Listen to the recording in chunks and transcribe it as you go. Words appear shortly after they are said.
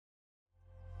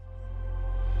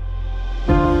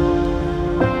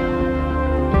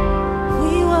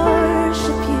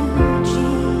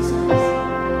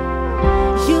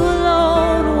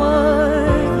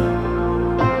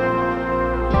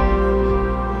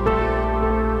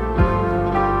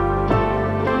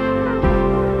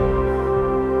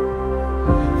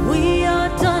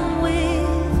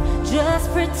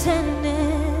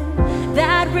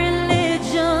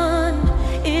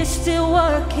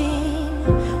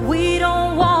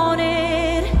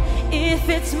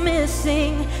it's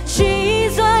missing,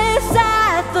 Jesus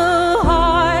at the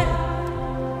heart.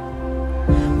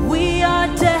 We are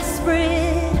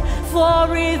desperate for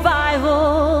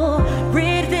revival.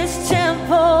 Rid this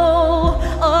temple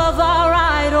of our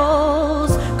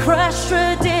idols. Crush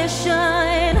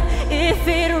tradition if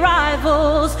it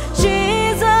rivals.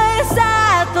 Jesus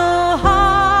at the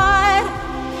heart.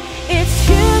 It's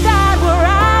you that we're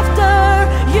after,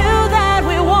 you that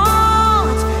we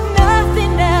want.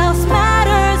 Nothing else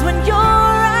matters when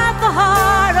you're at the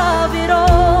heart of it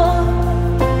all.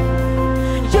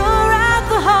 You're at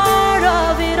the heart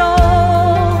of it all.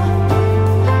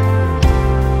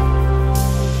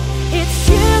 It's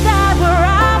you that we're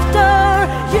after,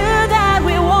 you that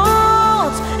we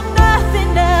want.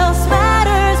 Nothing else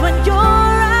matters when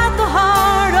you're at the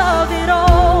heart of it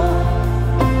all.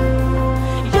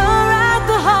 You're at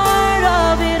the heart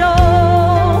of it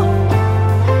all.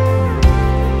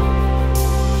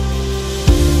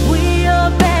 We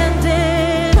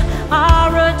abandon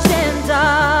our agenda,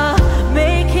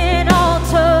 make an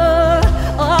altar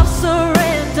of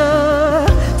surrender.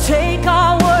 Take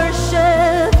our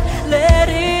worship, let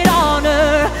it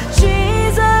honor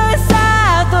Jesus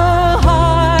at the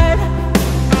heart.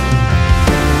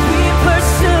 We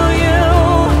pursue you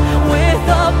with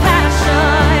a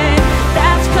passion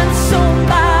that's consumed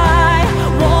by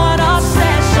one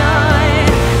obsession.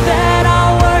 That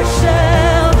our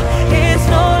worship is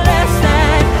no less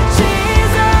than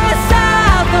Jesus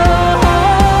at the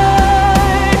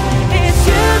heart. It's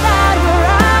you that we're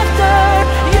after,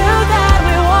 you that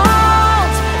we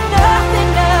want.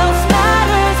 Nothing else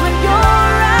matters when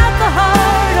you're at the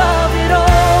heart of it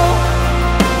all.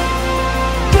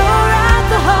 You're at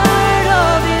the heart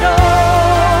of it all.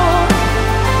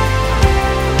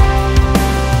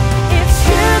 It's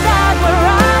you that we're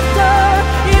after,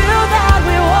 you that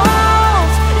we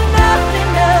want.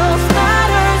 Nothing else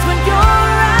matters when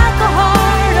you're at the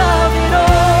heart of it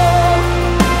all.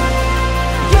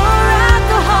 You're at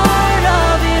the heart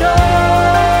of it all.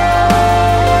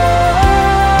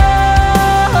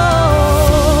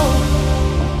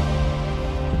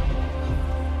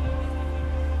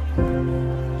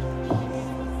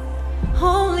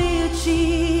 Only you,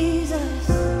 Jesus.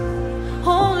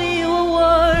 Only you are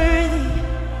worthy.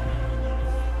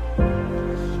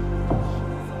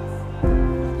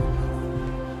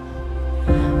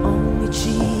 Only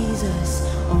Jesus,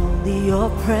 only your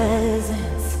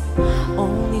presence.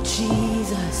 Only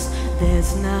Jesus,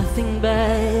 there's nothing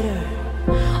better.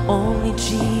 Only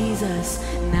Jesus,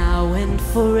 now and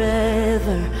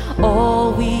forever.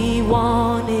 All we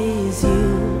want is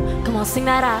you. Come on, sing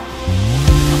that out.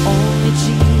 Only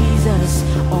Jesus,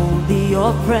 only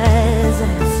your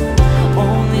presence.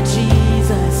 Only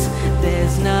Jesus,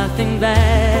 there's nothing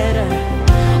better.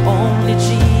 Only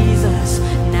Jesus,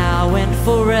 now and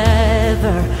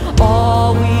forever.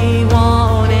 All we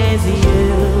want is you.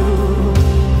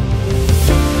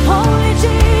 Only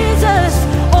Jesus,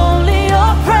 only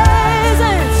your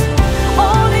presence.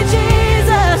 Only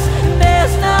Jesus,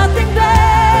 there's nothing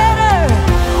better.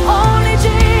 Only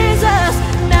Jesus,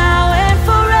 now and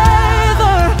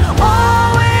forever. All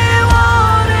we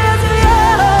want is you.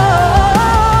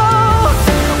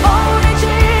 Only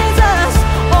Jesus,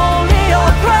 only your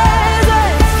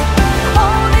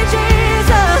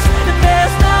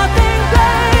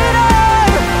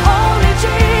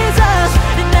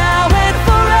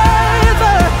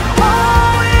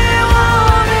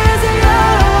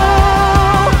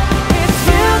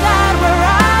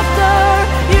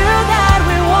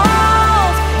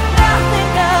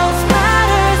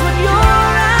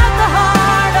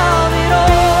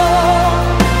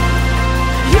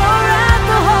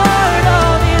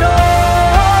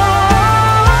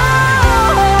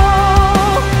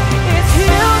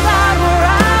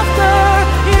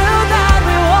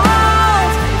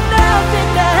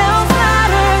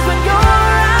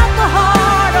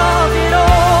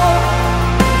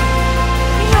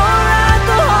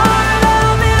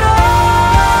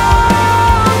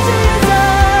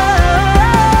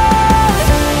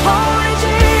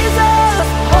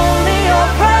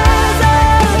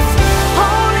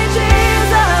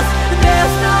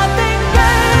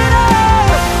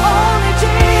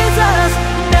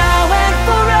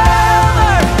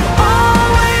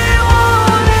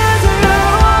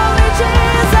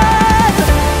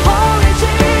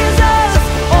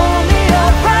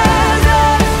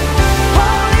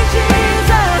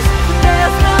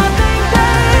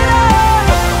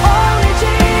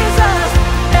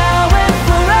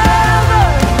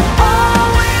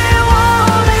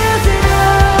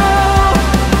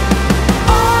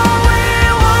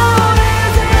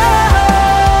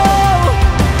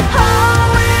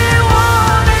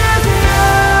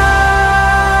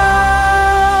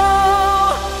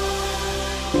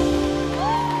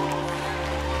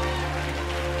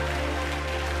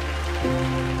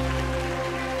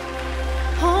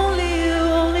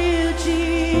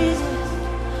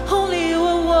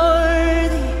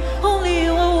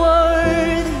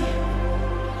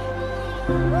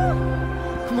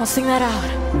sing that out.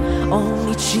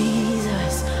 Only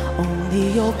Jesus,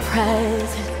 only your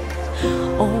presence.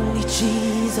 Only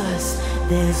Jesus,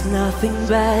 there's nothing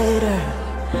better.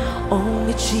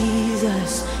 Only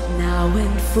Jesus, now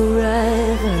and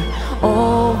forever.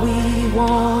 All we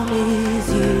want is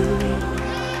you.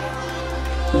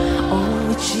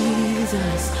 Only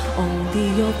Jesus, only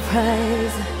your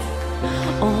presence.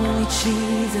 Only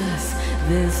Jesus,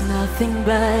 there's nothing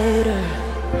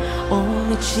better.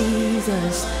 Only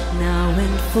Jesus, now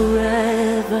and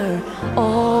forever.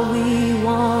 All we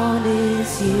want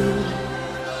is you.